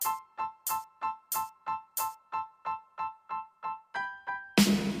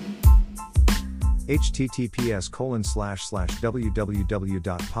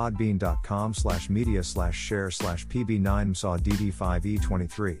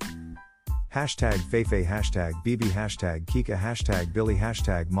https://www.podbean.com/media/share/pb9msawdd5e23. Hashtag Feifei, hashtag Bibi, hashtag Kika, hashtag Billy,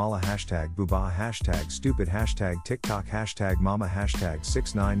 hashtag Mala, hashtag Booba, hashtag Stupid, hashtag TikTok, hashtag Mama, hashtag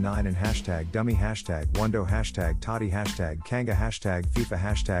 699 and hashtag Dummy, hashtag Wundo, hashtag Toddy, hashtag Kanga, hashtag FIFA,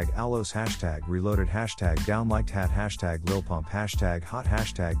 hashtag Alos, hashtag Reloaded, hashtag Downliked Hat, hashtag Lil Pump, hashtag Hot,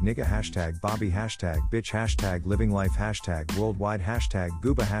 hashtag Nigga, hashtag Bobby, hashtag Bitch, hashtag Living Life, hashtag Worldwide, hashtag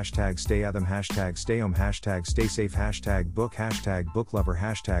Gooba, hashtag Stay Atham, hashtag Stay Home, hashtag Stay Safe, hashtag Book, hashtag Book Lover,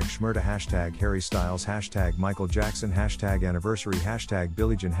 hashtag Shmurda, hashtag Harry Styles, hashtag Michael Jackson, hashtag Anniversary, hashtag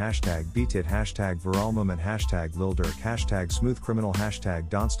Billie Jean, hashtag Beatit, hashtag Viral Moment, hashtag Lil Durk, hashtag Smooth Criminal, hashtag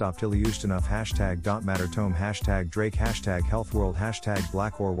Don't Stop Till You Used Enough, hashtag Don't Matter Tome, hashtag Drake, hashtag Health World, hashtag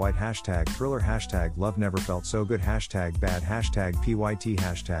Black or White, hashtag Thriller, hashtag Love Never Felt So Good, hashtag Bad, hashtag PYT,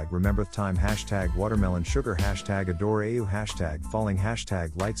 hashtag Remember Time, hashtag Watermelon Sugar, hashtag Adore AU, hashtag Falling,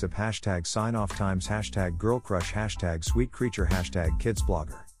 hashtag Lights Up, hashtag Sign Off Times, hashtag Girl Crush, hashtag Sweet Creature, hashtag Kids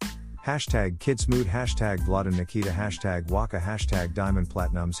Blogger, hashtag Kids Mood, hashtag Vlad and Nikita, hashtag Waka, hashtag Diamond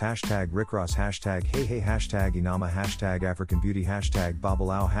Platinums, hashtag Rick Ross, hashtag Hey Hey, hashtag Inama, hashtag African Beauty, hashtag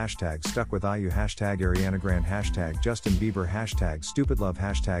Babalao, hashtag Stuck With IU, hashtag Ariana Grande, hashtag Justin Bieber, hashtag Stupid Love,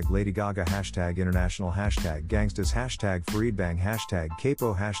 hashtag Lady Gaga, hashtag International, hashtag Gangstas, hashtag Farid Bang, hashtag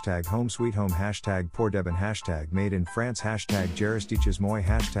Capo, hashtag Home Sweet Home, hashtag Poor Devin, hashtag Made in France, hashtag Jaristiches Moy,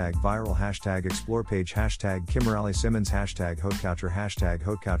 hashtag Viral, hashtag Explore Page, hashtag Kimberly Simmons, hashtag Haute Couture, hashtag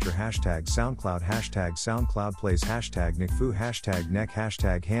SoundCloud, hashtag SoundCloud Plays, hashtag NickFu, hashtag Neck,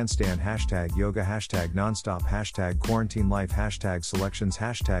 hashtag Handstand, hashtag Yoga, hashtag Nonstop, hashtag Quarantine Life, hashtag Selections,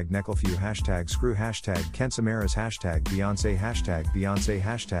 hashtag Necklefew, hashtag Screw, hashtag Kensamaras, hashtag Beyonce, hashtag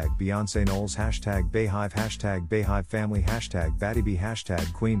Beyonce Knowles, hashtag Bayhive, hashtag Bayhive Family, hashtag Battybee,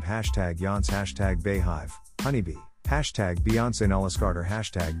 hashtag Queen, hashtag Yance, hashtag Bayhive, Honeybee, hashtag Beyonce Nollis Carter,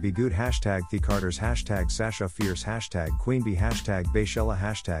 hashtag Be Good, hashtag The Carters, hashtag Sasha Fierce, hashtag Queen Bee, hashtag Bayshella,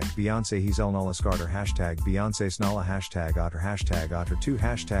 hashtag Beyonce Hazel Nollis Carter, hashtag Beyonce Snala, hashtag Otter2,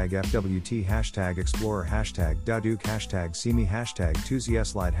 hashtag FWT, hashtag Explorer, hashtag Daduke, hashtag See Me, hashtag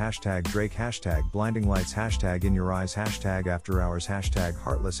 2ZS Light, hashtag Drake, hashtag Blinding Lights, hashtag In Your Eyes, hashtag After Hours, hashtag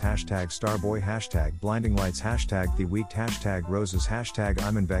Heartless, hashtag Starboy, hashtag Blinding Lights, hashtag The Weeked, hashtag Roses, hashtag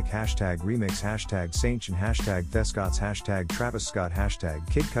Imanbek, hashtag Remix, hashtag Saintchen, hashtag Thescots, hashtag Travis Scott, hashtag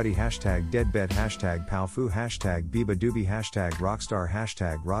Kid Cudi, hashtag Deadbed, hashtag Powfu, hashtag Biba Doobie, hashtag Rockstar,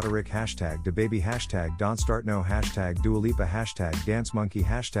 hashtag Roderick, hashtag DaBaby, hashtag Don't Start No, hashtag Dua Lipa, hashtag Dance Monkey,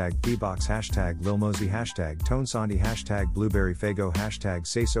 hashtag Thebox, hashtag Lil Mosey, hashtag Tone Sandy, hashtag Blueberry Fago, hashtag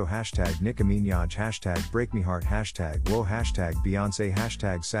Say So, hashtag Nicki Minaj, hashtag Break Me Heart, hashtag Whoa, hashtag Beyonce,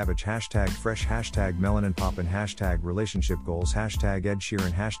 hashtag Savage, hashtag Fresh, hashtag Melanin Poppin', hashtag Relationship Goals, hashtag Ed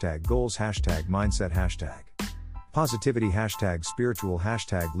Sheeran, hashtag Goals, hashtag Mindset, hashtag Positivity, hashtag Spiritual,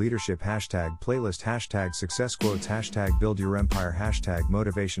 hashtag Leadership, hashtag Playlist, hashtag Success Quotes, hashtag Build Your Empire, hashtag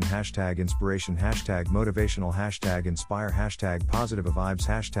Motivation, hashtag Inspiration, hashtag Motivational, hashtag Inspire, hashtag Positive Vibes,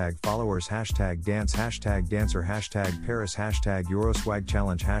 hashtag Followers, hashtag Dance, hashtag Dancer, hashtag Paris, hashtag Euroswag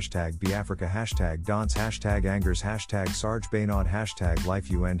Challenge, hashtag Be Africa, hashtag Dance, hashtag Angers, hashtag Sarge Baynod, hashtag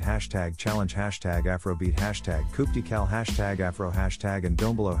Life You End, hashtag Challenge, hashtag Afrobeat, hashtag Kuptikal, hashtag Afro, hashtag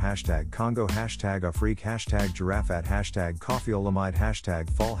Ndombolo, hashtag Congo, hashtag Afrique, hashtag Giraffe at, hashtag Coffeeolamide, hashtag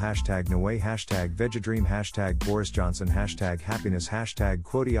Fall, hashtag Noe, hashtag Vegadream, hashtag Boris Johnson, hashtag Happiness, hashtag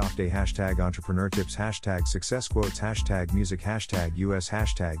Quote Off Day, hashtag Entrepreneur Tips, hashtag Success Quotes, hashtag Music, hashtag US,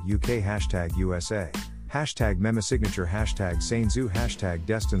 hashtag UK, hashtag USA, hashtag Mema Signature, hashtag Sainzu, hashtag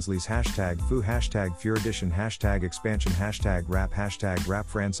Destinsleys, hashtag Fu, hashtag Fure Edition, hashtag Expansion, hashtag Rap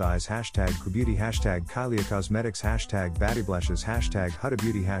Franchise, hashtag Qubeauty, hashtag Kylie Cosmetics, hashtag Battyblashes, hashtag Huda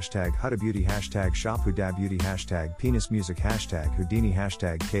Beauty, hashtag Shop Huda Beauty, hashtag Penis Music, hashtag Houdini,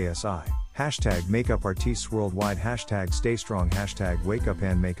 hashtag KSI, hashtag Makeup Artists Worldwide, hashtag Stay Strong, hashtag Wake Up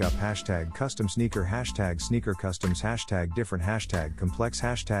and Makeup, hashtag Custom Sneaker, hashtag Sneaker Customs, hashtag Different, hashtag Complex,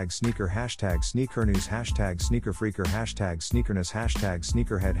 hashtag Sneaker, hashtag Sneaker News, hashtag Sneaker Freaker, hashtag Sneakerness, hashtag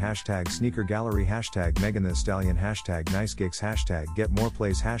Sneakerhead, hashtag Sneaker Gallery, hashtag Megan Thee Stallion, hashtag Nice Gigs, hashtag Get More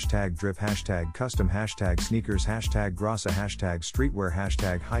Plays, hashtag Drip, hashtag Custom, hashtag Sneakers, hashtag Grassa, hashtag Streetwear,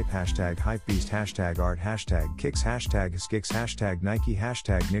 hashtag Hypebeast, hashtag Art, hashtag Kicks, hashtag Skicks, hashtag Nike,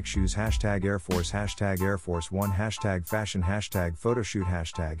 hashtag Nick Shoes, hashtag hashtag Air Force, hashtag Air Force One, hashtag fashion, hashtag photoshoot,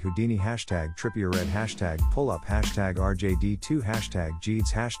 hashtag Houdini, hashtag Trippier Red, hashtag pull up, hashtag RJD2, hashtag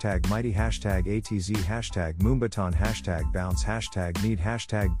Jeeds, hashtag Mighty, hashtag ATZ, hashtag Moombaton, hashtag bounce, hashtag need,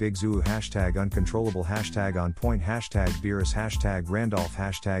 hashtag Big Zoo, hashtag uncontrollable, hashtag on point, hashtag Beerus, hashtag Randolph,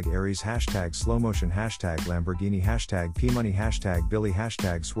 hashtag Aries, hashtag slow motion, hashtag Lamborghini, hashtag P Money, hashtag Billy,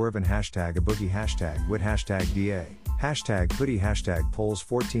 hashtag Swervin, hashtag a boogie, hashtag Wit, hashtag DA. Hashtag hoodie, hashtag polls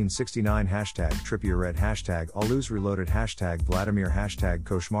 1469, hashtag Trippier Red, hashtag Aluz Reloaded, hashtag Vladimir, hashtag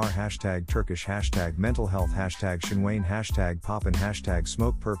Koshmar, hashtag Turkish, hashtag mental health, hashtag Shinwain, hashtag Poppin, hashtag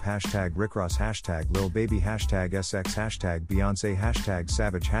Smoke Perp, hashtag Rick Ross, hashtag Lil Baby, hashtag SX, hashtag Beyonce, hashtag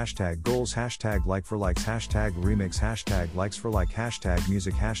Savage, hashtag Goals, hashtag Like for Likes, hashtag Remix, hashtag Likes for Like, hashtag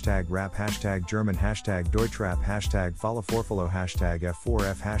Music, hashtag Rap, hashtag German, hashtag Deutschrap, hashtag Follow Forfollow, hashtag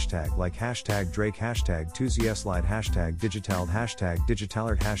F4F, hashtag Like, hashtag Drake, hashtag 2ZS Slide, hashtag Digitaled, hashtag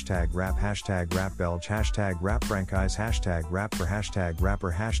Digitalert, hashtag Rap, hashtag Rap Belge, hashtag Rap Franchise, hashtag Rap for, hashtag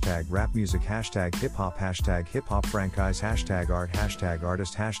Rapper, hashtag Rap Music, hashtag Hip Hop, hashtag Hip Hop Franchise, hashtag Art, hashtag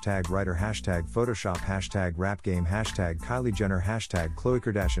Artist, hashtag Writer, hashtag Photoshop, hashtag Rap Game, hashtag Kylie Jenner, hashtag Khloe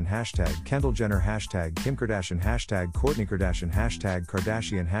Kardashian, hashtag Kendall Jenner, hashtag Kim Kardashian, hashtag Kourtney Kardashian, hashtag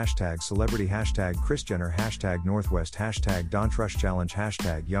Kardashian, hashtag Celebrity, hashtag Kris Jenner, hashtag Northwest, hashtag Don Trush Challenge,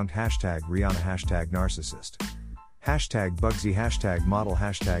 hashtag Young, hashtag Rihanna, hashtag Narcissist. Hashtag Bugsy, hashtag Model,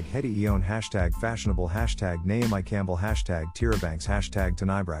 hashtag Hetty Eon, hashtag Fashionable, hashtag Naomi Campbell, hashtag Tyra Banks, hashtag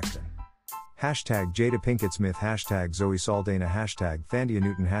Tanai Braxton. Hashtag Jada Pinkett Smith, hashtag Zoe Saldana, hashtag Thandia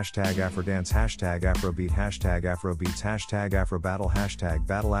Newton, hashtag Afrodance, hashtag Afrobeat, hashtag Afrobeats, hashtag Afrobattle, hashtag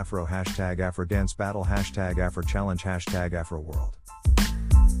Battle Afro, hashtag Afrodance Battle, hashtag Afro Challenge, hashtag Afro World.